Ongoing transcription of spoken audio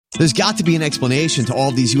There's got to be an explanation to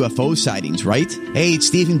all these UFO sightings, right? Hey, it's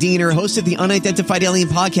Stephen Diener, host of the Unidentified Alien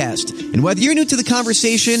Podcast. And whether you're new to the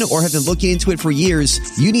conversation or have been looking into it for years,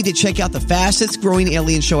 you need to check out the fastest growing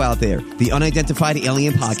alien show out there, the Unidentified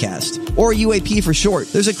Alien Podcast, or UAP for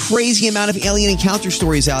short. There's a crazy amount of alien encounter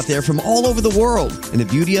stories out there from all over the world. And the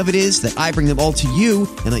beauty of it is that I bring them all to you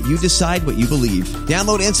and let you decide what you believe.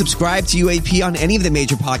 Download and subscribe to UAP on any of the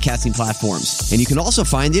major podcasting platforms. And you can also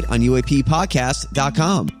find it on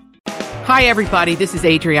UAPpodcast.com. Hi, everybody. This is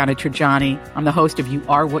Adriana Trajani. I'm the host of You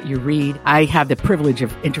Are What You Read. I have the privilege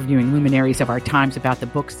of interviewing luminaries of our times about the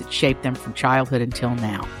books that shaped them from childhood until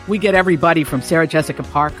now. We get everybody from Sarah Jessica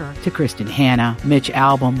Parker to Kristen Hanna, Mitch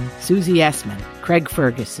Albom, Susie Essman, Craig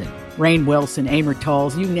Ferguson, Rainn Wilson, Amor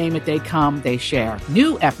Tolls, you name it, they come, they share.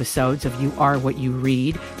 New episodes of You Are What You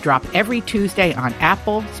Read drop every Tuesday on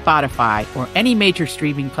Apple, Spotify, or any major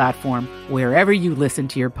streaming platform wherever you listen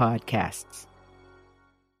to your podcasts.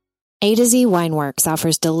 A to Z Wineworks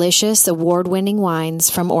offers delicious, award-winning wines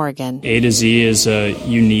from Oregon. A to Z is a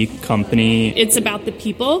unique company. It's about the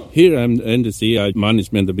people. Here I'm A to Z. I manage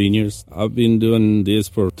the vineyards. I've been doing this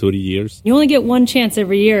for 30 years. You only get one chance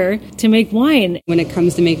every year to make wine. When it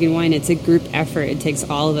comes to making wine, it's a group effort. It takes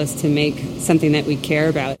all of us to make something that we care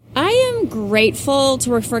about. I am grateful to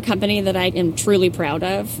work for a company that I am truly proud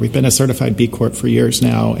of. We've been a certified B Corp for years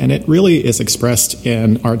now, and it really is expressed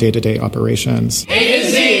in our day-to-day operations. A to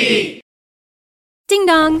Z! Ding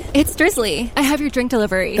dong, it's Drizzly. I have your drink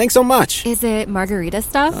delivery. Thanks so much. Is it margarita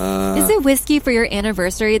stuff? Is it whiskey for your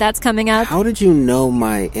anniversary that's coming up? How did you know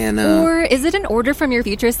my Anna? Or is it an order from your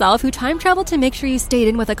future self who time traveled to make sure you stayed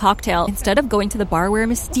in with a cocktail instead of going to the bar where a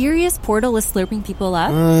mysterious portal is slurping people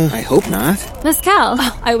up? I hope not. Mezcal.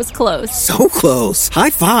 Oh, I was close. So close.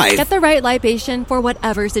 High five. Get the right libation for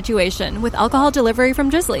whatever situation with alcohol delivery from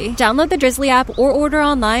Drizzly. Download the Drizzly app or order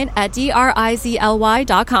online at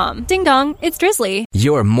DRIZLY.com. Ding dong, it's Drizzly.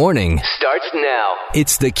 Your morning starts now.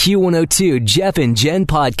 It's the Q102 Jeff and Jen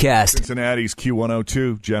podcast. Cincinnati's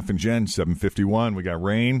Q102, Jeff and Jen, 7:51. We got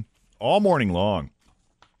rain all morning long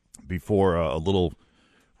before a little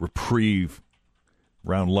reprieve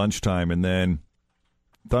around lunchtime. And then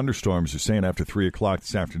thunderstorms, are saying after 3 o'clock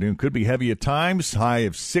this afternoon. Could be heavy at times, high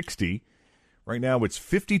of 60. Right now it's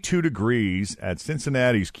 52 degrees at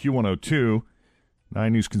Cincinnati's Q102.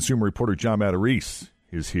 9 News consumer reporter John Matarese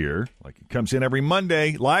is here. Like he comes in every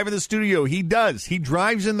Monday, live in the studio. He does. He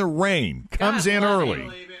drives in the rain, comes in early.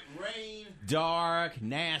 Rain, dark,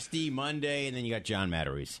 nasty Monday, and then you got John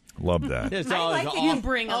Matarese. Love that. I like it. You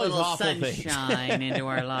bring a little sunshine into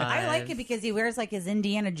our lives. I like it because he wears like his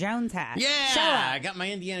Indiana Jones hat. Yeah, I got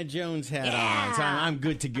my Indiana Jones hat on, so I'm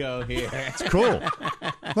good to go here. It's cool.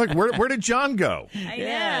 Look, where did John go? You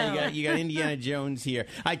got Indiana Jones here.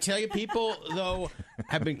 I tell you, people, though,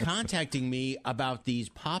 have been contacting me about these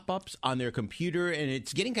pop-ups on their computer, and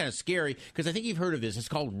it's getting kind of scary because I think you've heard of this. It's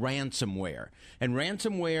called ransomware. And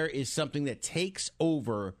ransomware is something that takes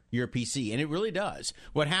over your PC, and it really does.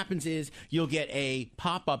 What happens is you'll get a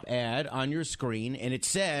pop-up ad on your screen, and it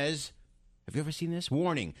says, have you ever seen this?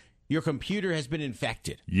 Warning, your computer has been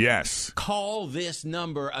infected. Yes. Call this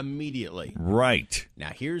number immediately. Right. Now,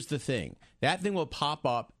 here's the thing. That thing will pop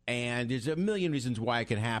up, and there's a million reasons why it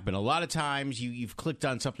can happen. A lot of times you've clicked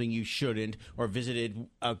on something you shouldn't or visited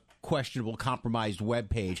a questionable, compromised web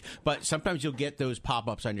page. But sometimes you'll get those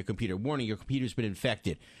pop-ups on your computer. Warning, your computer's been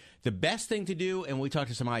infected. The best thing to do, and we talked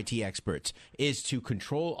to some IT experts, is to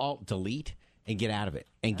Control-Alt-Delete and get out of it.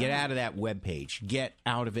 And get out of that web page. Get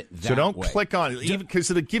out of it that way. So don't click on it,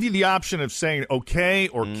 because it'll give you the option of saying okay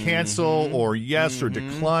or cancel or yes or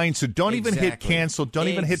decline. So don't even hit cancel. Don't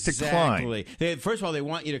even hit decline. First of all, they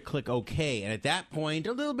want you to click okay. And at that point,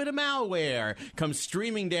 a little bit of malware comes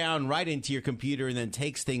streaming down right into your computer and then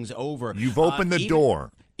takes things over. You've opened the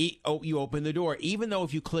door. You open the door. Even though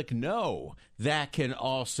if you click no, that can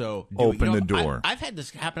also open the door. I've had this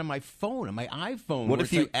happen on my phone, on my iPhone. What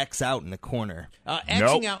if you X out in the corner?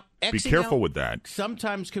 Xing out. Be careful with that.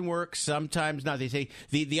 Sometimes can work, sometimes not. They say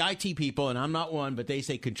the IT people, and I'm not one, but they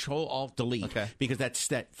say Control-Alt-Delete because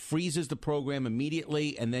that freezes the program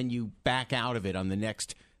immediately, and then you back out of it on the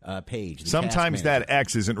next page. Sometimes that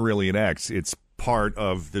X isn't really an X. It's part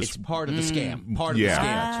of this. It's part of the scam. Part of the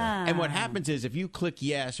scam. And what happens is if you click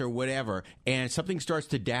yes or whatever, and something starts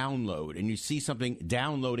to download, and you see something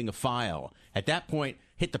downloading a file, at that point,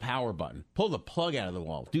 hit the power button. Pull the plug out of the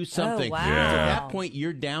wall. Do something. Oh, wow. Yeah. At that point,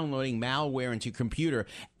 you're downloading malware into your computer.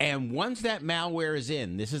 And once that malware is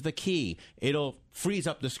in, this is the key, it'll freeze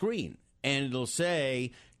up the screen. And it'll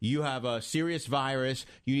say, you have a serious virus,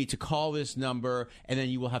 you need to call this number, and then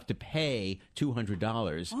you will have to pay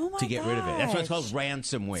 $200 to get rid of it. That's what's called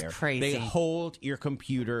ransomware. It's crazy. They hold your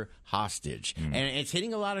computer hostage. And it's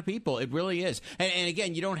hitting a lot of people. It really is. And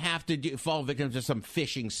again, you don't have to fall victim to some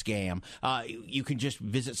phishing scam. You can just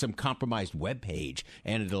visit some compromised web page,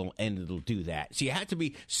 and it'll do that. So you have to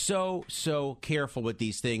be so careful with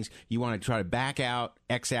these things. You want to try to back out,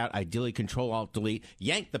 X out, ideally Control-Alt-Delete,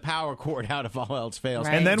 yank the power cord out if all else fails.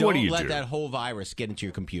 Right. And then what do you do? Don't let that whole virus get into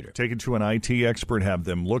your computer. Take it to an IT expert, have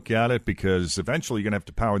them look at it, because eventually you're going to have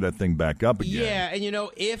to power that thing back up again. Yeah, and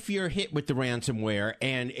if you're hit with the ransomware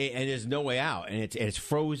and there's no way out, and it's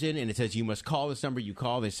frozen, and it says you must call this number, you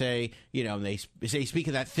call, they say, and they say, speak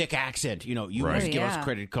of that thick accent, you must give us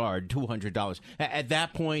credit card, $200. At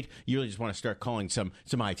that point, you really just want to start calling some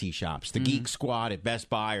IT shops, the Geek Squad at Best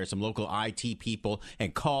Buy, or some local IT people,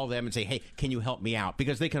 and call them and say, hey, can you help me out?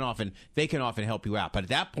 Because they can often help you out. But at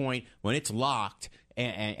that point, when it's locked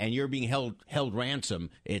and you're being held ransom,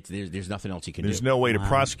 there's nothing else you can do. There's no way to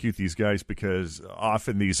prosecute these guys, because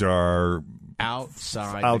often these are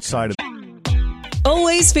outside of.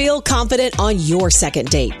 Always feel confident on your second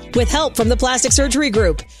date. With help from the Plastic Surgery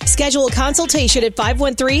Group. Schedule a consultation at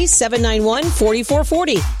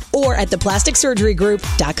 513-791-4440 or at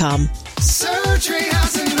theplasticsurgerygroup.com. Surgery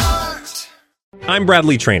has an art. I'm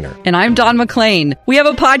Bradley Trainer. And I'm Don McClain. We have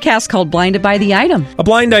a podcast called Blinded by the Item. A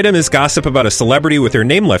blind item is gossip about a celebrity with their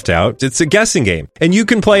name left out. It's a guessing game, and you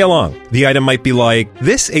can play along. The item might be like,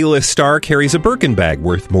 this A-list star carries a Birkin bag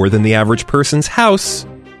worth more than the average person's house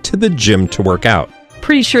to the gym to work out.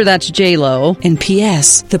 Pretty sure that's J-Lo. And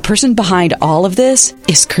P.S. the person behind all of this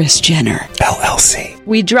is Kris Jenner, LLC.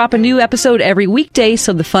 We drop a new episode every weekday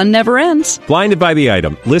so the fun never ends. Blinded by the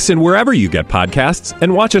Item. Listen wherever you get podcasts,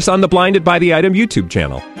 and watch us on the Blinded by the Item YouTube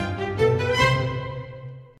channel.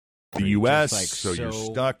 The U.S., so you're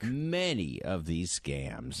stuck. Many of these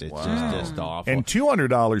scams. It's just awful. And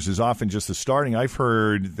 $200 is often just the starting. I've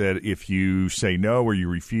heard that if you say no or you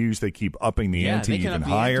refuse, they keep upping the ante even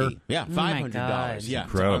higher. Yeah, $500. Yeah,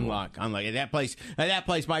 incredible. To unlock. At that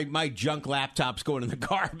place, my junk laptop's going in the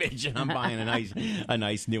garbage, and I'm buying a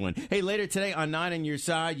nice new one. Hey, later today on 9 on Your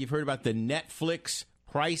Side, you've heard about the Netflix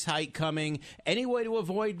price hike coming. Any way to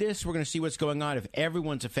avoid this? We're going to see what's going on. If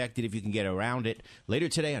everyone's affected, if you can get around it. Later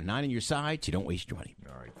today on 9 on Your Side, so don't waste your money.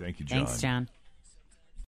 All right. Thank you, John. Thanks, John.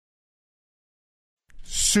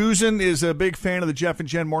 Susan is a big fan of the Jeff and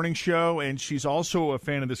Jen Morning Show, and she's also a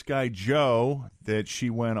fan of this guy, Joe, that she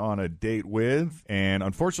went on a date with. And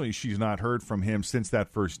unfortunately, she's not heard from him since that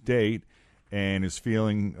first date, and is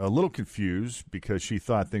feeling a little confused because she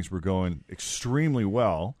thought things were going extremely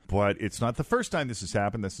well. But it's not the first time this has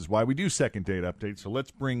happened. This is why we do second date updates. So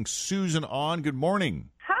let's bring Susan on. Good morning.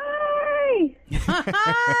 Hi.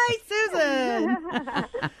 Hi, Susan.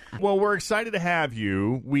 Well, we're excited to have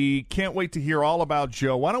you. We can't wait to hear all about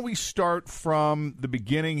Joe. Why don't we start from the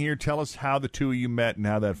beginning here? Tell us how the two of you met and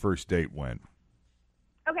how that first date went.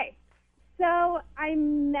 Okay. So I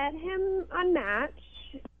met him on Match,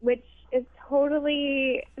 which is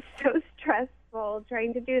totally so stressful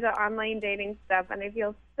trying to do the online dating stuff, and I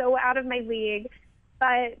feel so out of my league.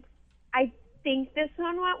 But I think this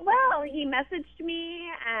one went well. He messaged me,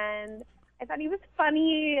 and I thought he was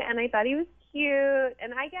funny, and I thought he was cute.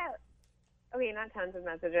 And I get, not tons of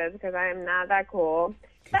messages because I'm not that cool.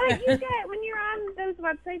 But you get, when you're on those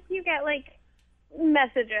websites, you get,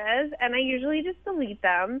 messages, and I usually just delete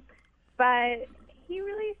them. But he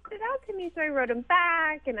really stood out to me, so I wrote him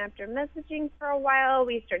back, and after messaging for a while,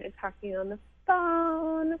 we started talking on the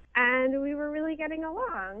phone, and we were really getting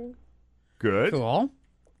along. Good. Cool.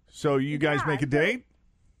 So you guys make a date?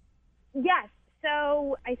 Yes.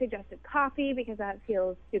 So I suggested coffee because that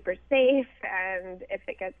feels super safe, and if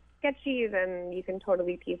it gets sketchy, then you can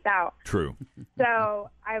totally peace out. True. So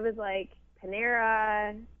I was like,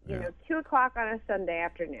 Panera, 2 o'clock on a Sunday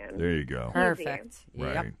afternoon. There you go. Perfect.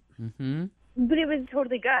 Right. Yep. Mm-hmm. But it was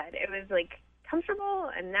totally good. It was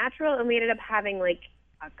comfortable and natural, and we ended up having a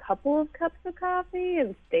couple of cups of coffee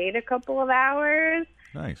and stayed a couple of hours.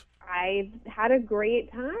 Nice. I had a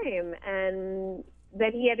great time, and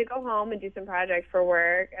then he had to go home and do some projects for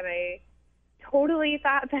work, and I totally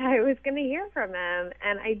thought that I was going to hear from him,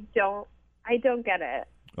 and I don't get it.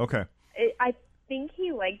 Okay. I think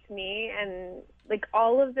he liked me, and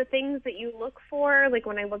all of the things that you look for,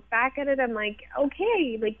 when I look back at it, I'm like,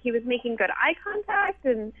 okay, he was making good eye contact,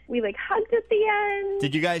 and we hugged at the end.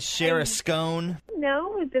 Did you guys share a scone?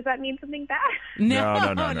 No, does that mean something bad?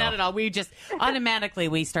 No, not at all. We just automatically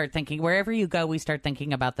we start thinking, wherever you go, we start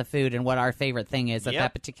thinking about the food and what our favorite thing is at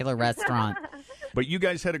that particular restaurant. But you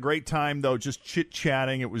guys had a great time, though, just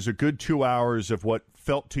chit-chatting. It was a good 2 hours of what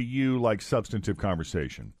felt to you like substantive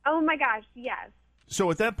conversation. Oh, my gosh, yes. So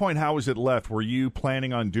at that point, how was it left? Were you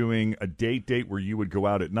planning on doing a date where you would go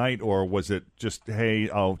out at night, or was it just, hey,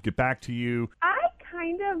 I'll get back to you?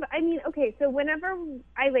 Okay, so whenever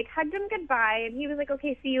I, hugged him goodbye, and he was like,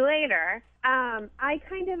 okay, see you later, I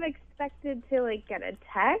kind of expected to, get a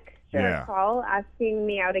text or a call asking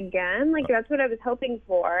me out again. That's what I was hoping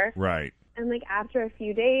for. Right. And, after a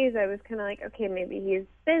few days, I was kind of like, okay, maybe he's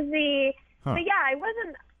busy. Huh. But, yeah, I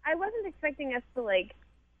wasn't expecting us to,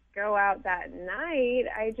 go out that night.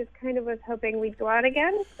 I just kind of was hoping we'd go out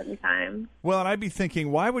again sometime. Well, and I'd be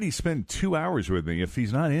thinking, why would he spend 2 hours with me if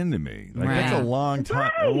he's not into me? That's a long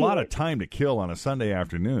time, a lot of time to kill on a Sunday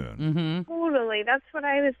afternoon. Mm-hmm. Totally. That's what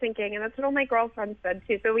I was thinking, and that's what all my girlfriends said,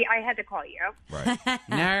 too. So I had to call you. Right. All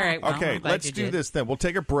right. Well, okay, let's do this then. We'll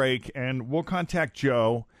take a break, and we'll contact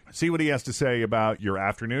Joe, see what he has to say about your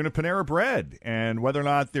afternoon at Panera Bread, and whether or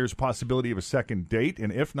not there's a possibility of a second date,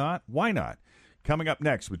 and if not, why not? Coming up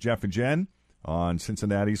next with Jeff and Jen on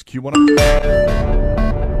Cincinnati's Q102.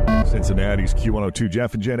 Cincinnati's Q102,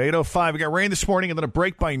 Jeff and Jen, 8:05. We got rain this morning and then a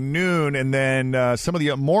break by noon, and then some of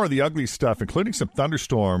the more of the ugly stuff, including some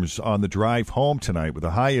thunderstorms on the drive home tonight with a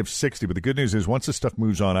high of 60. But the good news is once this stuff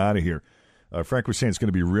moves on out of here, Frank was saying it's going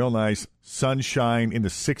to be real nice sunshine in the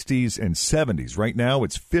 60s and 70s. Right now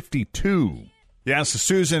it's 52. Yeah, so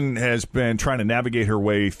Susan has been trying to navigate her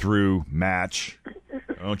way through Match.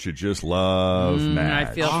 Don't you just love Match?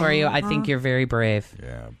 I feel for you. I think you're very brave.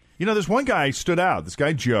 Yeah. You know, there's one guy stood out, this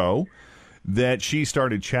guy Joe, that she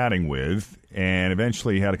started chatting with and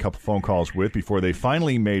eventually had a couple phone calls with before they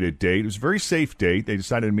finally made a date. It was a very safe date. They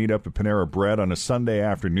decided to meet up at Panera Bread on a Sunday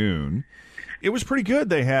afternoon. It was pretty good.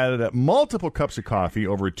 They had multiple cups of coffee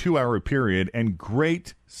over a 2-hour period and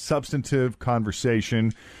great substantive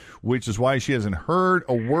conversation, which is why she hasn't heard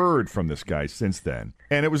a word from this guy since then.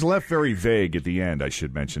 And it was left very vague at the end, I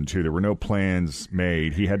should mention, too. There were no plans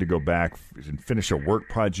made. He had to go back and finish a work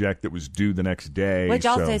project that was due the next day. Which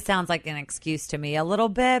also sounds like an excuse to me a little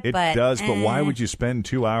bit. It does, but why would you spend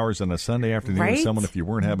 2 hours on a Sunday afternoon with someone if you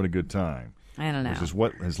weren't having a good time? I don't know. Which is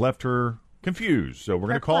what has left her confused. So we're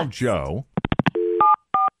going to call Joe.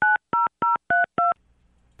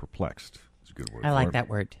 Perplexed is a good word. I like that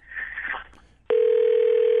word.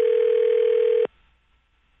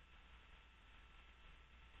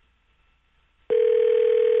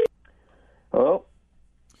 Hello?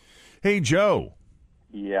 Hey, Joe.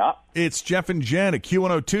 Yeah? It's Jeff and Jen at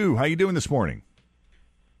Q102. How you doing this morning?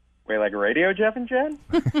 Wait, like radio, Jeff and Jen?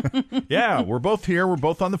 Yeah, we're both here. We're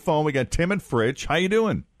both on the phone. We got Tim and Fritch. How you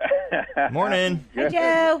doing? Morning. Hi,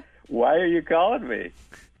 Joe. Why are you calling me?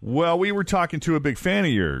 Well, we were talking to a big fan of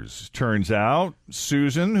yours. Turns out,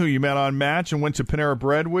 Susan, who you met on Match and went to Panera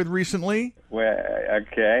Bread with recently. Well,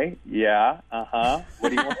 okay, yeah, uh-huh. What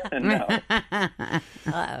do you want to know?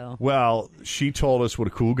 Uh-oh. Well, she told us what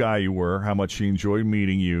a cool guy you were, how much she enjoyed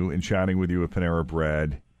meeting you and chatting with you at Panera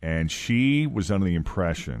Bread. And she was under the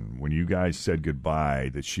impression, when you guys said goodbye,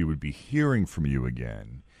 that she would be hearing from you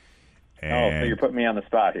again. And so you're putting me on the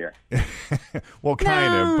spot here. Well,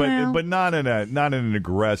 kind of, but not in an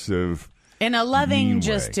aggressive, in a loving, mean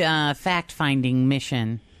just way. fact-finding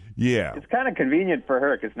mission. Yeah, it's kind of convenient for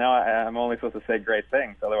her because now I'm only supposed to say great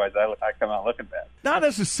things. Otherwise, I come out looking bad. Not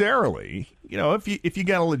necessarily. You know, if you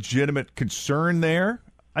got a legitimate concern there,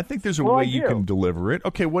 I think there's a way you can deliver it.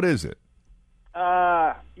 Okay, what is it?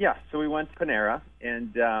 Yeah. So we went to Panera,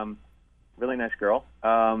 and really nice girl.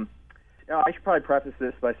 I should probably preface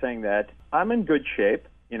this by saying that I'm in good shape.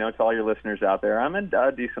 You know, to all your listeners out there, I'm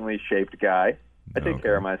a decently shaped guy. I take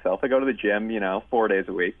care of myself. I go to the gym, 4 days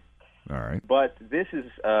a week. All right. But this is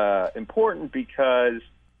important because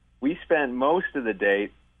we spent most of the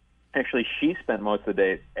date, actually she spent most of the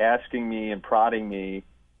date asking me and prodding me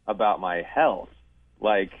about my health.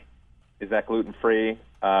 Like, is that gluten-free?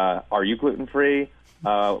 Are you gluten-free?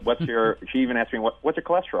 She even asked me, what's your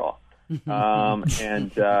cholesterol?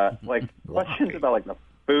 And questions about like the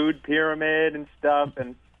food pyramid and stuff.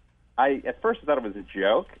 And at first I thought it was a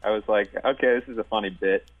joke. I was like, okay, this is a funny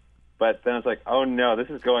bit. But then I was like, oh no, this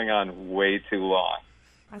is going on way too long.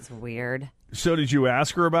 That's weird. So did you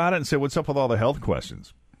ask her about it and say, what's up with all the health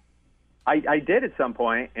questions? I did at some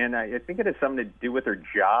point, and I think it has something to do with her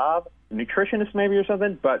job, nutritionist maybe or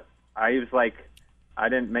something. But I was like, I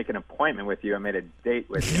didn't make an appointment with you. I made a date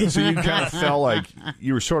with you. So you kind of felt like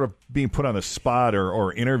you were sort of being put on the spot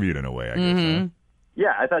or interviewed in a way, I guess. Mm-hmm.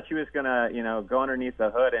 Yeah, I thought she was going to, go underneath the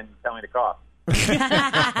hood and tell me to cough.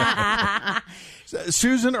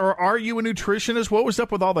 Susan, or are you a nutritionist? What was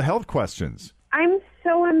up with all the health questions? I'm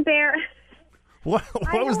so embarrassed. What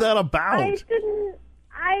was that about? I didn't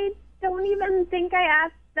I don't even think I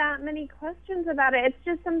asked that many questions about it. It's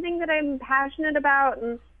just something that I'm passionate about,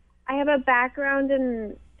 and I have a background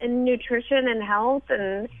in nutrition and health,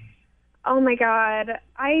 and oh my God,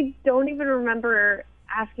 I don't even remember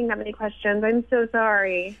asking that many questions. I'm so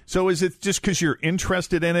sorry. So is it just because you're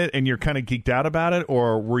interested in it and you're kind of geeked out about it,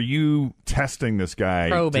 or were you testing this guy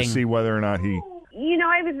Probing. to see whether or not he... You know,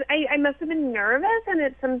 I must have been nervous, and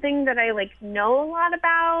it's something that I know a lot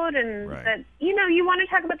about, and that, you know, you want to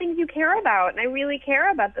talk about things you care about, and I really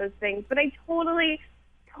care about those things, but I totally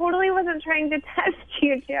wasn't trying to test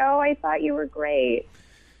you, Joe. I thought you were great.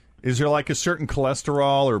 Is there like a certain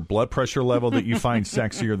cholesterol or blood pressure level that you find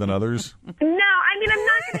sexier than others? No, I mean, I'm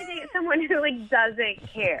not going to date someone who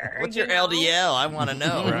doesn't care. What's your LDL? I want to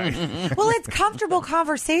know. Well, it's comfortable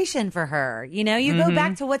conversation for her. You know, you go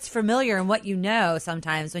back to what's familiar and what you know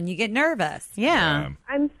sometimes when you get nervous. Yeah.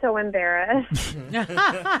 I'm so embarrassed.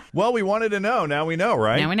 Well, we wanted to know. Now we know,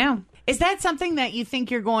 right? Now we know. Is that something that you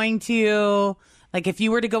think you're going to, like, if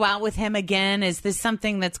you were to go out with him again, is this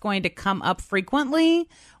something that's going to come up frequently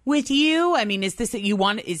with you? I mean, is this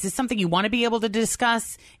something you want to be able to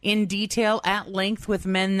discuss in detail at length with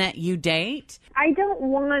men that you date? I don't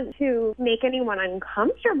want to make anyone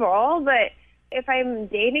uncomfortable, but if I'm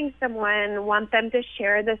dating someone, want them to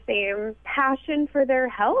share the same passion for their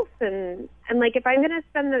health, and if I'm going to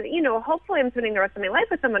spend hopefully I'm spending the rest of my life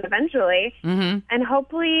with someone eventually, and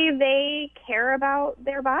hopefully they care about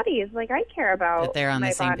their bodies like I care about that they're on my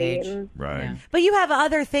the same body. page. Right. Yeah. But you have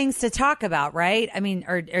other things to talk about, right? I mean,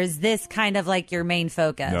 or is this kind of like your main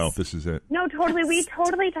focus? No, this is it. No, totally. We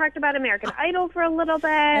totally talked about American Idol for a little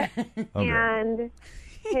bit, and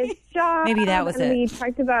his job. Maybe that was and it. We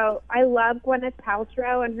talked about, I love Gwyneth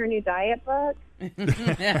Paltrow and her new diet book.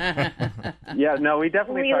 Yeah, no, we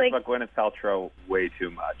definitely We, talked like- about Gwyneth Paltrow way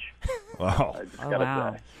too much. Wow. I just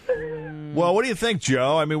gotta say. Well, what do you think,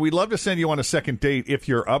 Joe? I mean, we'd love to send you on a second date if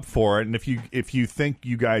you're up for it, and if you think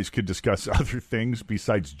you guys could discuss other things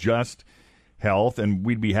besides just health, and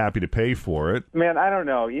we'd be happy to pay for it. Man, I don't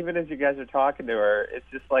know. Even as you guys are talking to her, it's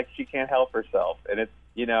just like she can't help herself. And it's,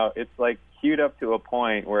 it's like queued up to a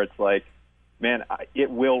point where it's like, man,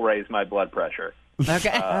 it will raise my blood pressure.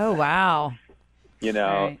 Okay. Oh, wow.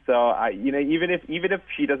 So even if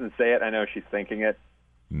she doesn't say it, I know she's thinking it.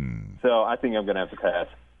 So I think I'm going to have to pass.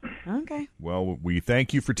 Okay. Well, we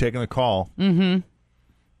thank you for taking the call. Mm-hmm.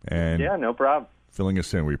 And Yeah, no problem. filling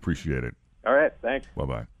us in. We appreciate it. All right, thanks.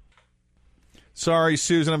 Bye-bye. Sorry,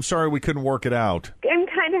 Susan. I'm sorry we couldn't work it out. I'm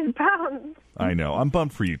kind of bummed. I know. I'm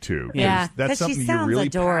bummed for you, too. 'cause Yeah, 'cause that's she something you're sounds really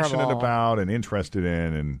adorable. passionate about and interested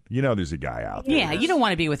in. And, there's a guy out there. Yeah, you don't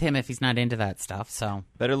want to be with him if he's not into that stuff, so.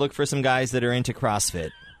 Better look for some guys that are into CrossFit.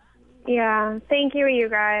 Yeah, thank you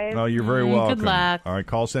guys. Oh, you're very welcome. good luck. All right,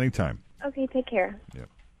 call us anytime. Okay, take care.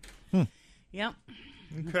 Yep.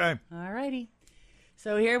 Okay. All righty.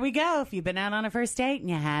 So here we go. If you've been out on a first date and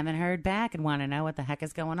you haven't heard back and want to know what the heck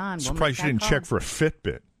is going on, we'll Surprised make you that didn't call. check for a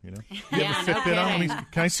Fitbit. You have a Fitbit on?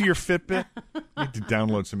 Can I see your Fitbit? I need to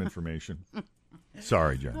download some information.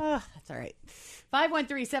 Sorry, Jen. Oh, that's all right.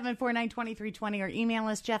 513-749-2320 or email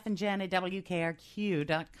us, Jeff and Jen at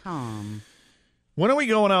WKRQ.com. When are we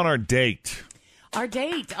going on our date? Our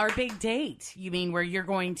big date. You mean where you're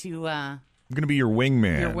going to I'm going to be your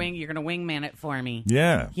wingman. you're going to wingman it for me.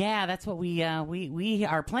 Yeah. Yeah, that's what we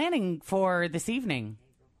are planning for this evening.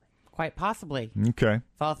 Quite possibly. Okay.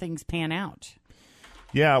 If all things pan out.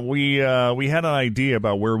 Yeah, we had an idea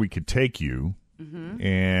about where we could take you,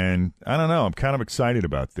 and I don't know. I'm kind of excited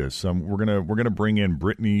about this. We're gonna bring in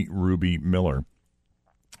Brittany Ruby Miller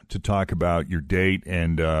to talk about your date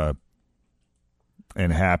and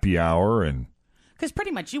happy hour, and Because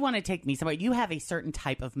pretty much you want to take me somewhere. You have a certain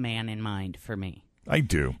type of man in mind for me. I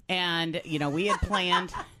do. And, we had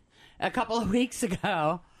planned a couple of weeks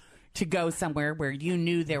ago to go somewhere where you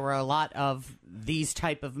knew there were a lot of these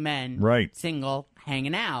type of men, Right. single,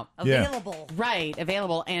 hanging out. Yeah. Available. Right,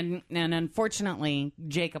 available. And unfortunately,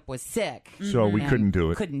 Jacob was sick. So we and couldn't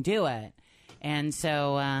do it. Couldn't do it. And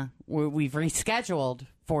so we've rescheduled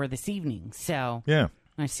for this evening. So Yeah.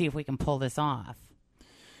 let's see if we can pull this off.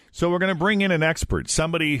 So we're going to bring in an expert,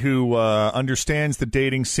 somebody who understands the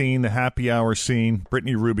dating scene, the happy hour scene.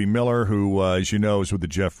 Brittany Ruby Miller, who, as you know, is with the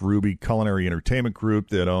Jeff Ruby Culinary Entertainment Group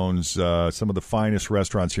that owns some of the finest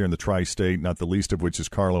restaurants here in the tri-state, not the least of which is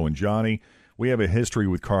Carlo and Johnny. We have a history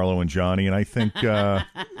with Carlo and Johnny, and I think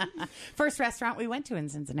First restaurant we went to in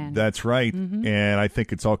Cincinnati. that's right. And I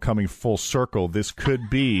think it's all coming full circle. This could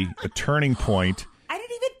be a turning point. I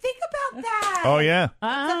didn't even think about that. Oh, yeah. It's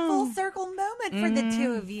a full circle moment for the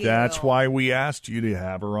two of you. That's why we asked you to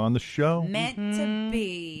have her on the show. Meant to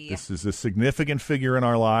be. This is a significant figure in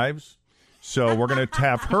our lives. So we're going to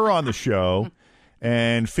have her on the show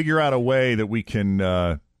and figure out a way that we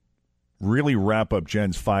can really wrap up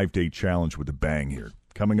Jen's 5-date challenge with a bang here.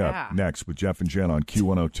 Coming up next with Jeff and Jen on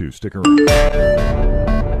Q102. Stick around.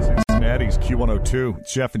 Cincinnati's Q102.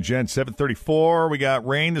 It's Jeff and Jen, 7:34. We got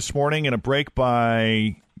rain this morning and a break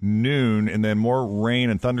by noon, and then more rain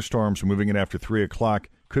and thunderstorms moving in after 3 o'clock.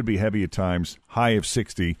 Could be heavy at times. High of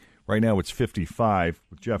 60. Right now it's 55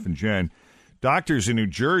 with Jeff and Jen. Doctors in New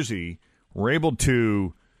Jersey were able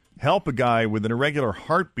to help a guy with an irregular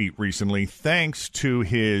heartbeat recently thanks to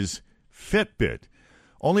his Fitbit,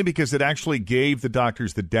 only because it actually gave the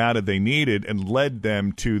doctors the data they needed and led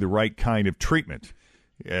them to the right kind of treatment.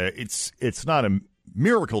 It's not a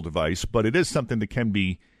miracle device, but it is something that can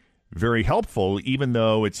be very helpful, even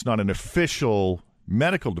though it's not an official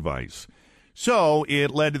medical device. So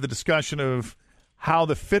it led to the discussion of how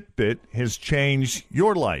the Fitbit has changed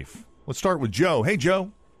your life. Let's start with Joe. Hey,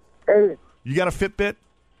 Joe. Hey. You got a Fitbit?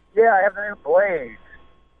 Yeah, I have the new Blaze.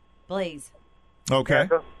 Blaze. Okay. Yeah,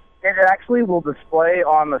 so it actually will display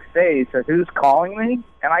on the face of who's calling me,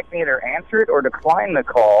 and I can either answer it or decline the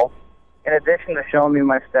call, in addition to showing me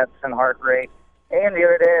my steps and heart rate. And the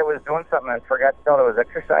other day I was doing something and forgot to tell it I was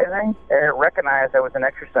exercising, and it recognized I was in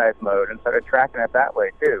exercise mode and started tracking it that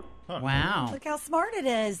way, too. Wow. Look how smart it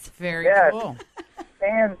is. Very cool.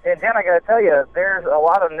 And Jen, I got to tell you, there's a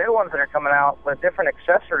lot of new ones that are coming out with different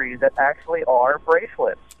accessories that actually are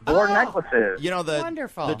bracelets or necklaces. You know,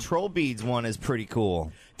 Wonderful. the troll beads one is pretty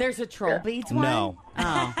cool. There's a troll beads one? No.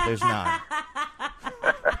 Oh. There's not.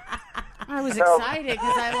 I was excited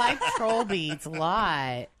because I like troll beads a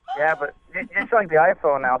lot. Yeah, but it's like the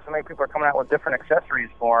iPhone now. So many people are coming out with different accessories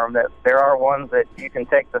for them that there are ones that you can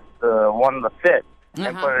take the one, the Fit,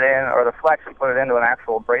 and put it in, or the Flex and put it into an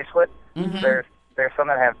actual bracelet. Mm-hmm. There's some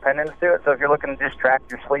that have pendants to it. So if you're looking to just track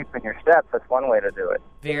your sleep and your steps, that's one way to do it.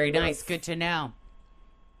 Very nice. Good to know.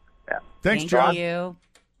 Yeah. Thanks, Thank John. you.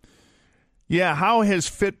 Yeah, how has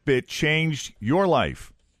Fitbit changed your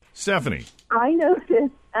life? Stephanie. I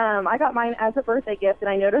noticed, I got mine as a birthday gift, and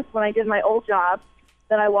I noticed when I did my old job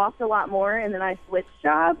that I walked a lot more, and then I switched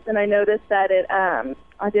jobs, and I noticed that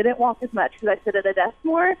I didn't walk as much because I sit at a desk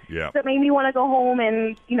more. Yeah. So it made me want to go home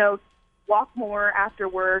and, walk more after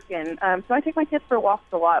work, and so I take my kids for walks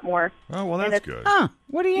a lot more. Oh, well, that's good. Huh.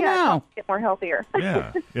 What do you know? Get more healthier.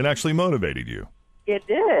 Yeah, it actually motivated you. It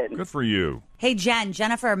did. Good for you. Hey, Jen,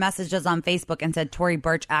 Jennifer messaged us on Facebook and said Tory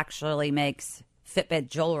Burch actually makes Fitbit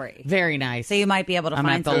jewelry. Very nice. So you might be able to I'm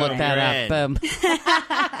find going to something. look that up.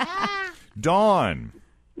 Boom. Dawn,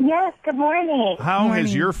 Yes, good morning. how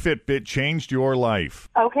has your Fitbit changed your life?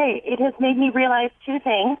 Okay, it has made me realize two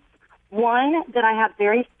things. One, that I have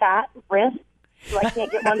very fat wrists, so I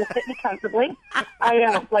can't get one to fit me comfortably. I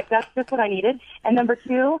know, that's just what I needed. And number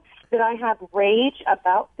two, that I have rage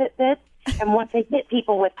about Fitbits and want to hit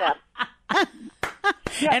people with them.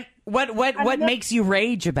 And what makes you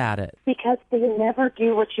rage about it? Because they never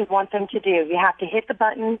do what you want them to do. You have to hit the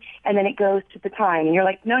button, and then it goes to the time. And you're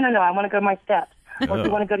like, no, I want to go to my steps. Or if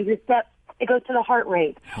you want to go to your steps, it goes to the heart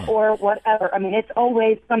rate or whatever. I mean, it's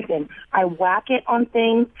always something. I whack it on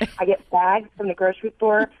things. I get bags from the grocery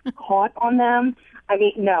store caught on them. I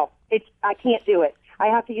mean, no, I can't do it. I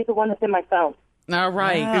have to use the one that's in my phone. All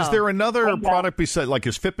right. Is there another product besides,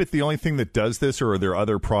 is Fitbit the only thing that does this, or are there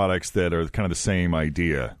other products that are kind of the same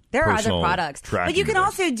idea? There are other Personal products. But tracking you can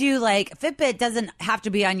device. also do, Fitbit doesn't have to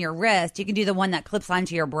be on your wrist. You can do the one that clips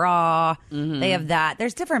onto your bra. Mm-hmm. They have that.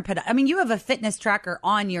 There's different, you have a fitness tracker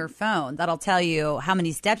on your phone that'll tell you how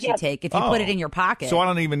many steps you take if you put it in your pocket. So I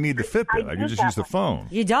don't even need the Fitbit. I can just use the phone.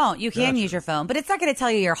 You don't. You can use your phone, but it's not going to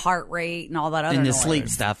tell you your heart rate and all that other And the noise. sleep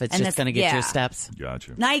stuff. It's And just the- going to get yeah. your steps.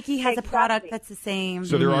 Gotcha. Nike has a product that's the same.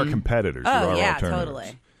 So there are competitors. Oh, there are yeah, alternatives.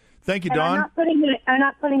 totally. Thank you, And Dawn. I'm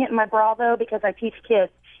not putting it in my bra, though, because I teach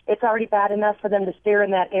kids. It's already bad enough for them to stare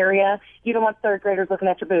in that area. You don't want third graders looking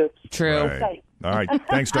at your boobs. True. Okay. All right.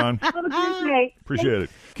 Thanks, Dawn. Have a good day. Appreciate it.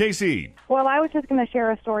 Casey. Well, I was just going to share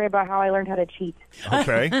a story about how I learned how to cheat.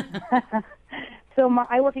 Okay. So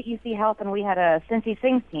I work at UC Health, and we had a Cincy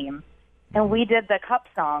Sings team, and we did the cup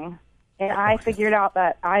song, and I figured out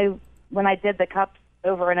that when I did the cups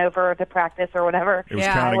over and over to practice or whatever, It was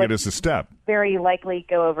I counting would it as a step. very likely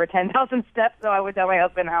go over 10,000 steps, so I would tell my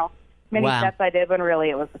husband how many Wow. steps I did when really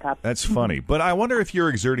it was the cup. That's funny. But I wonder if you're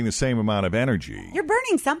exerting the same amount of energy, You're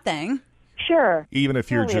burning something. Sure. even if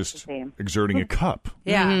you're Surely it's just the same. exerting a cup.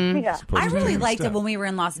 Yeah. Yeah. As opposed I to really taking a liked it step. when we were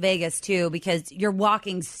in Las Vegas, too, because you're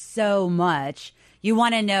walking so much. You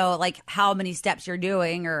want to know, how many steps you're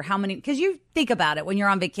doing or how many, because you think about it when you're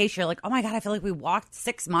on vacation. You're like, oh, my God, I feel like we walked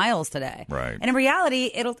 6 miles today. Right. And in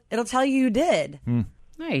reality, it'll tell you did.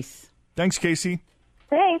 Nice. Thanks, Casey.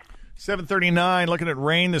 Thanks. 7:39, looking at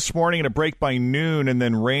rain this morning and a break by noon, and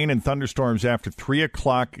then rain and thunderstorms after 3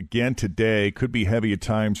 o'clock again today. Could be heavy at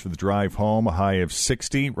times for the drive home, a high of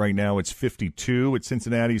 60. Right now it's 52 at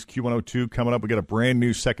Cincinnati's Q102. Coming up, we got a brand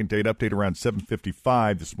new second date update around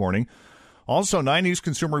 7:55 this morning. Also, 9 News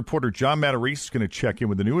consumer reporter John Matarese is going to check in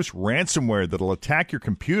with the newest ransomware that'll attack your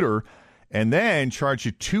computer and then charge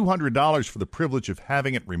you $200 for the privilege of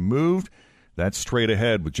having it removed. That's straight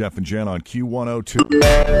ahead with Jeff and Jen on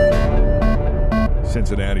Q102.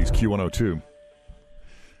 Cincinnati's Q102.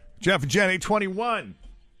 Jeff and Jen, 821.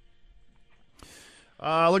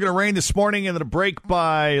 Looking at rain this morning and then a break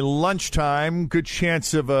by lunchtime. Good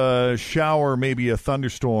chance of a shower, maybe a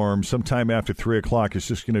thunderstorm sometime after 3 o'clock. It's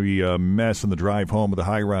just going to be a mess on the drive home with a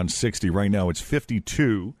high around 60. Right now it's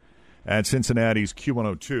 52 at Cincinnati's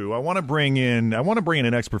Q102. I want to bring in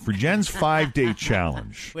an expert for Jen's 5-day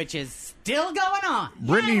challenge, which is still going on.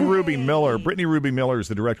 Brittany Ruby Miller. Brittany Ruby Miller is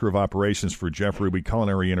the director of operations for Jeff Ruby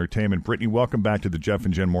Culinary Entertainment. Brittany, welcome back to the Jeff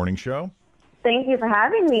and Jen Morning Show. Thank you for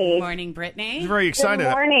having me. Morning, Brittany. I'm very excited.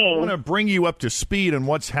 Good morning. I want to bring you up to speed on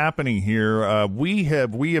what's happening here. We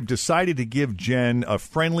have decided to give Jen a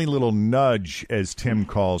friendly little nudge, as Tim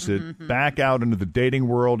calls it, back out into the dating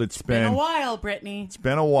world. It's been a while, Brittany. It's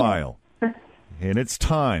been a while, and it's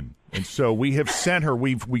time. And so we have sent her.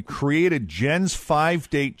 We created Jen's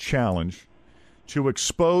 5-date challenge to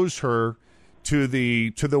expose her to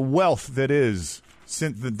the wealth that is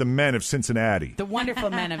the men of Cincinnati. The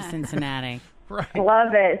wonderful men of Cincinnati. Right.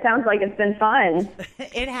 Love it. Sounds like it's been fun.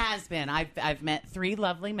 It has been. I've met 3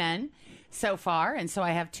 lovely men so far, and so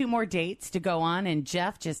I have 2 more dates to go on, and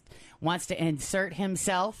Jeff just wants to insert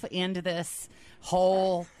himself into this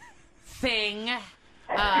whole thing.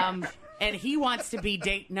 And he wants to be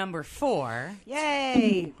date number 4.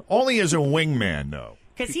 Yay! Only as a wingman, though.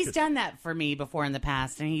 Because he's done that for me before in the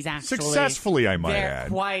past, and he's actually successfully, I might add.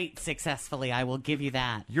 Quite successfully. I will give you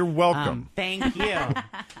that. You're welcome. Thank you.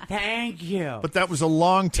 Thank you. But that was a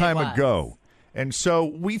long time ago. And so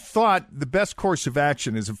we thought the best course of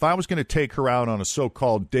action is if I was going to take her out on a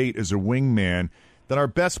so-called date as a wingman, then our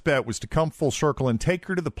best bet was to come full circle and take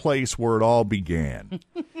her to the place where it all began.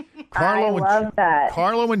 I love that.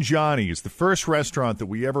 Carlo and Johnny is the first restaurant that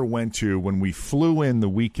we ever went to when we flew in the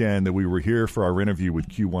weekend that we were here for our interview with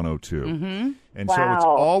Q102. And so it's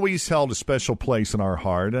always held a special place in our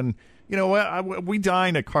heart. And, you know, we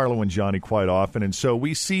dine at Carlo and Johnny quite often, and so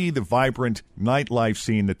we see the vibrant nightlife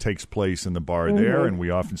scene that takes place in the bar there, and we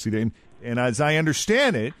often see that. And as I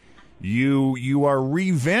understand it, you are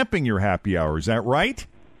revamping your happy hour. Is that right?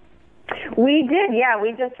 We did, yeah.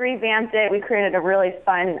 We just revamped it. We created a really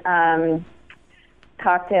fun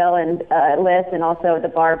cocktail and list, and also the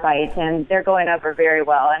bar bites, and they're going over very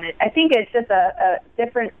well. And I think it's just a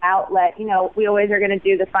different outlet. You know, we always are going to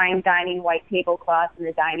do the fine dining white tablecloths in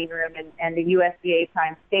the dining room, and the USDA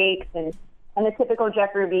prime steaks, and the typical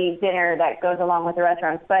Jeff Ruby dinner that goes along with the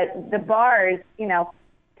restaurants. But the bars, you know,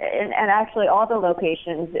 and actually all the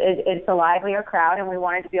locations, it's a livelier crowd, and we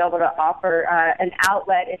wanted to be able to offer an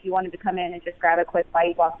outlet if you wanted to come in and just grab a quick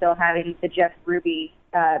bite while still having the Jeff Ruby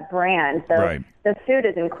brand. So the food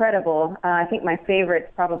is incredible. I think my favorite is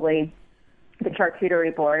probably the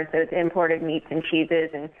charcuterie board. So it's imported meats and cheeses,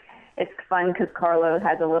 and it's fun because Carlo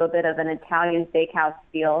has a little bit of an Italian steakhouse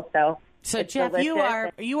feel. So Jeff,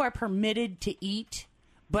 delicious. you are permitted to eat,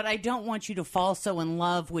 but I don't want you to fall so in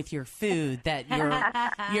love with your food that your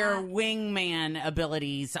wingman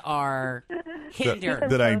abilities are hindered.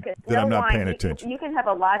 That I'm not paying attention. You can have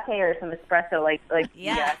a latte or some espresso, like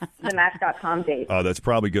the Match.com date. Oh, that's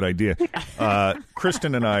probably a good idea.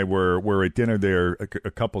 Kristen and I were at dinner there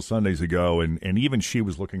a couple Sundays ago, and even she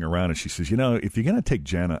was looking around, and she says, you know, if you're going to take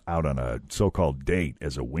Jenna out on a so-called date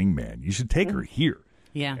as a wingman, you should take her here.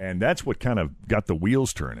 Yeah. And that's what kind of got the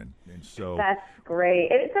wheels turning. And so that's great.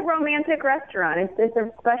 It's a romantic restaurant. It's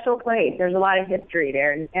a special place. There's a lot of history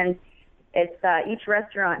there, and it's each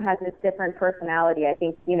restaurant has its different personality. I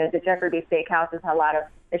think, you know, the Jeff Ruby Steakhouse is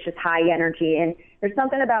it's just high energy, and there's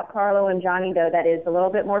something about Carlo and Johnny though that is a little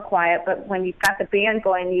bit more quiet. But when you've got the band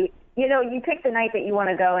going, you know you pick the night that you want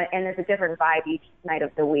to go, and there's a different vibe each night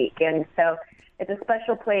of the week, and so. It's a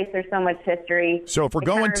special place. There's so much history. So if we're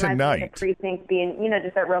going tonight, the Precinct being, you know,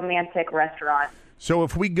 just a romantic restaurant. So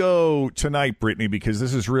if we go tonight, Brittany, because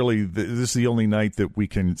this is really this is the only night that we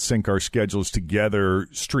can sync our schedules together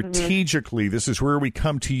strategically. This is where we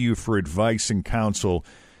come to you for advice and counsel.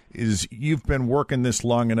 Is you've been working this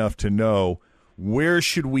long enough to know where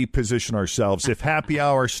should we position ourselves? If happy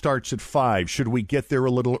hour starts at 5, should we get there a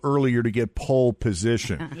little earlier to get pole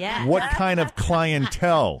position? Yeah. What kind of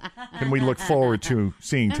clientele can we look forward to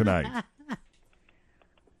seeing tonight?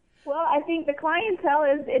 Well, I think the clientele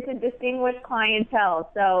it's a distinguished clientele.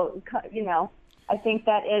 So, I think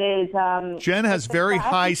that it is. Jen has very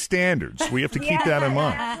high standards. We have to keep that in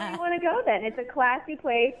mind. That's where you want to go. Then it's a classy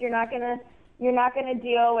place. You're not gonna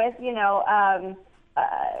deal with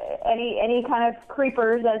any kind of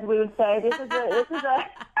creepers, as we would say. This is a.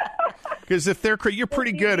 Because if you're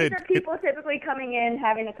pretty good These at are people typically coming in,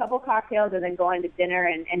 having a couple cocktails, and then going to dinner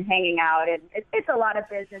and hanging out. And it's a lot of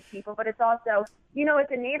business people, but it's also,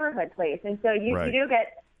 it's a neighborhood place, and so you do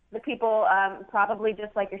get the people probably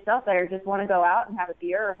just like yourself that just want to go out and have a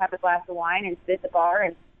beer or have a glass of wine and sit at the bar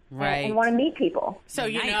and want to meet people. So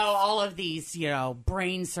all of these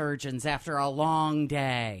brain surgeons after a long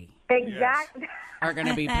day. Exactly. Are going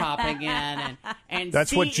to be popping in and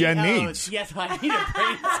that's CEOs. What Jen needs. Yes, I need a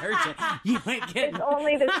brain surgeon. You ain't getting it's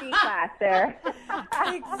only the C class there.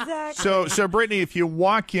 Exactly. So Brittany, if you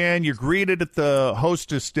walk in, you're greeted at the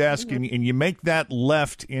hostess desk, and you make that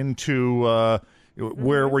left into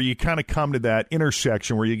where you kind of come to that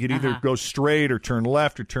intersection where you could either go straight or turn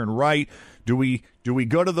left or turn right. Do we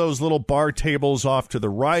go to those little bar tables off to the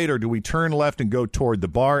right, or do we turn left and go toward the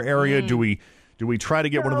bar area? Do we try to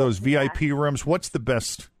get one of those VIP rooms? What's the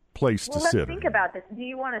best place to sit? Let's think about this. Do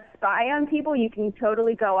you want to spy on people? You can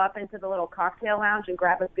totally go up into the little cocktail lounge and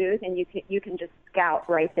grab a booth, and you can just scout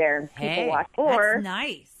right there and people watch. Or that's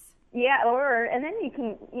nice. Yeah, and then you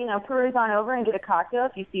can peruse on over and get a cocktail.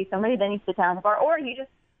 If you see somebody, then you sit down at the bar, or you just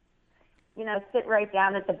sit right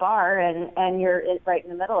down at the bar and you're right in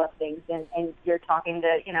the middle of things and you're talking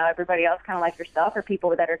to, everybody else kind of like yourself or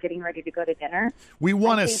people that are getting ready to go to dinner. We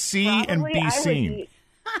want to see and be seen.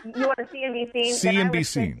 You want to see and be seen? See and be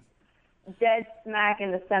seen. Dead smack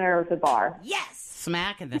in the center of the bar. Yes.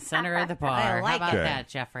 Smack in the center of the bar. I like How about it. that,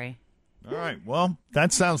 Jeffrey? All right. Well,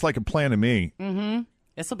 that sounds like a plan to me. Mm-hmm.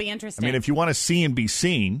 This will be interesting. I mean, if you want to see and be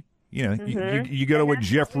seen, you go to a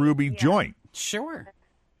Jeff Ruby joint. Sure.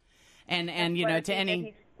 And to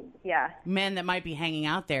any men that might be hanging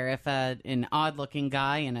out there, if an odd-looking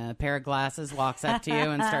guy in a pair of glasses walks up to you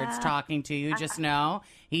and starts talking to you, just know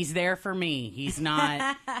he's there for me. He's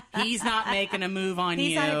not making a move on you.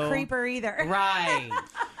 He's not a creeper either. Right.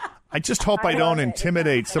 I just hope I don't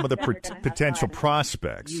intimidate some of the potential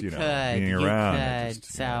prospects. You being around. I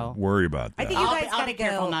just, worry about that. I think you guys I'll got be to go.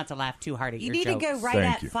 careful not to laugh too hard at You your need jokes. to go right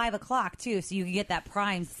Thank at you. 5 o'clock too, so you can get that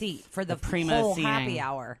prime seat for the primo whole seating. happy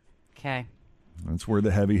hour. Okay. That's where the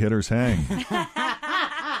heavy hitters hang.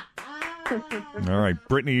 All right,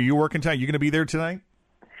 Brittany, are you working tonight? You going to be there tonight?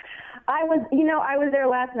 I was there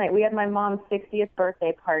last night. We had my mom's 60th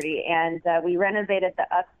birthday party, and we renovated the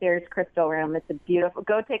upstairs crystal room. It's a beautiful.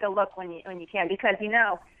 Go take a look when you can, because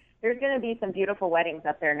there's going to be some beautiful weddings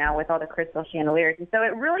up there now with all the crystal chandeliers, and so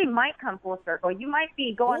it really might come full circle. You might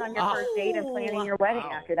be going on your first date and planning your wedding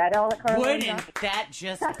after that. Wouldn't that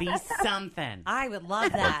just be something? I would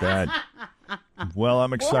love that. Well,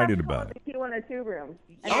 I'm excited about it. The Q102 room.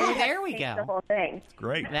 And Oh, then there we change go. The whole thing.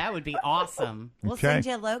 Great. That would be awesome. We'll Okay. send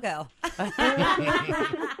you a logo.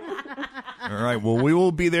 All right. Well, we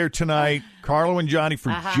will be there tonight, Carlo and Johnny, for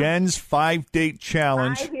Jen's 5-date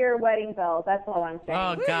challenge. I hear wedding bells. That's all I'm saying.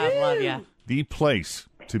 Oh, God, love you. The place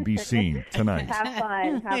to be seen tonight. Have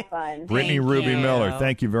fun. Have fun. Brittany Thank Ruby you. Miller,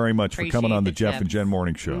 thank you very much for coming Appreciate on the the Jeff and tips. Jen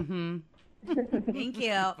Morning Show. Thank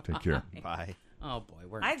you. Take care. Bye. Oh, boy.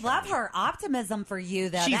 We're I love her optimism for you,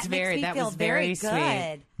 though. She's that was very sweet.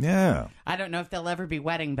 good. Yeah. I don't know if there'll ever be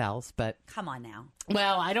wedding bells, but, Come on now.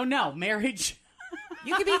 well, I don't know. Marriage.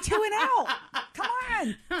 You could be 2 and out. Come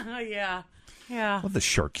on. Yeah. Yeah. Love the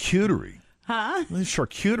charcuterie. Huh? The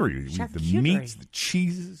charcuterie. The meats, the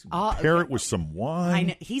cheeses. Pair it with some wine. I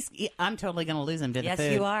know. I'm totally going to lose him to the Yes,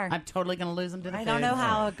 food. you are. I'm totally going to lose him to the food. I don't know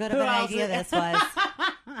how good of Who an else idea is- this was.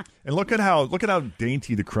 And look at how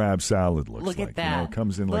dainty the crab salad looks. Look like. at that. It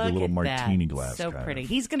comes in like a Look little at martini that. glass. So kind pretty. of.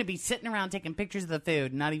 He's going to be sitting around taking pictures of the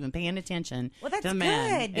food, not even paying attention Well, that's to the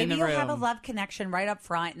men good. in Maybe the you'll room. have a love connection right up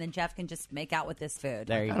front, and then Jeff can just make out with this food.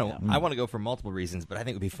 There you go. I want to go for multiple reasons, but I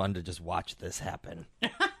think it would be fun to just watch this happen.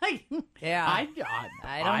 Yeah. I don't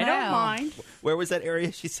don't know. mind. Where was that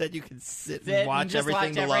area she said you could sit Sit and watch just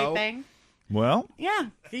everything watch below? everything. Well, Yeah,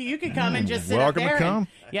 you could come and just sit welcome up to there. come.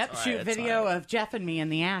 Yep, All right, shoot that's video fine. of Jeff and me in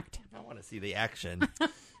the act. I want to see the action.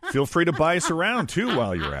 feel free to buy us around, too,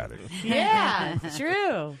 while you're at it. Yeah,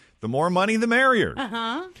 true. The more money, the merrier.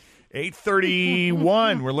 Uh-huh.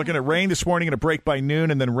 8:31. We're looking at rain this morning and a break by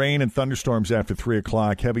noon, and then rain and thunderstorms after 3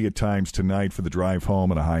 o'clock. Heavy at times tonight for the drive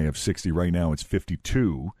home and a high of 60. Right now it's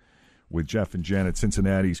 52 with Jeff and Jen at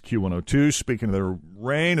Cincinnati's Q102. Speaking of the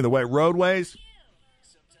rain and the wet roadways,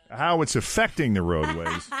 how it's affecting the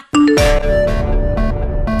roadways.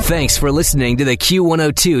 Thanks for listening to the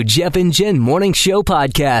Q102 Jeff and Jen Morning Show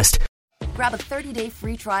podcast. Grab a 30-day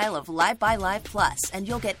free trial of Live by Live Plus, and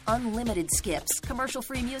you'll get unlimited skips,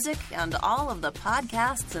 commercial-free music, and all of the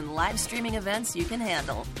podcasts and live streaming events you can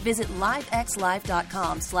handle. Visit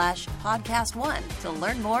livexlive.com/podcast1 to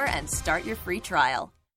learn more and start your free trial.